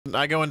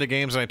I go into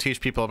games and I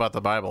teach people about the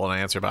Bible and I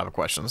answer Bible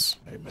questions.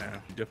 Hey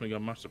man, you definitely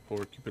got my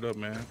support. Keep it up,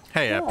 man.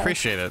 Hey, I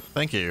appreciate it.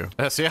 Thank you.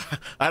 See,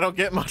 I don't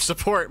get much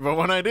support, but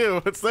when I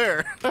do, it's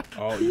there.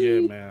 Oh yeah,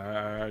 man,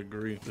 I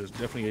agree. There's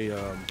definitely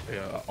a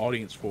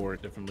audience for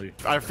it, definitely.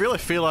 I really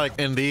feel like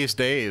in these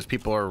days,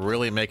 people are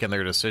really making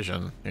their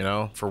decision, you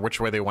know, for which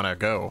way they want to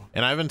go.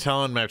 And I've been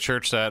telling my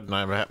church that,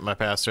 and my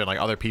pastor and like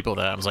other people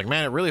that, I was like,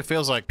 man, it really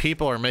feels like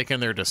people are making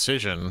their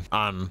decision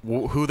on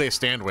who they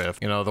stand with,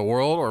 you know, the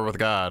world or with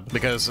God.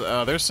 Because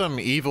there's some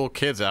evil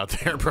kids out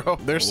there, bro.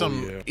 There's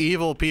some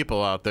evil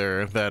people out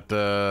there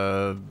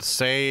that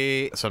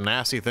say some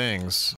nasty things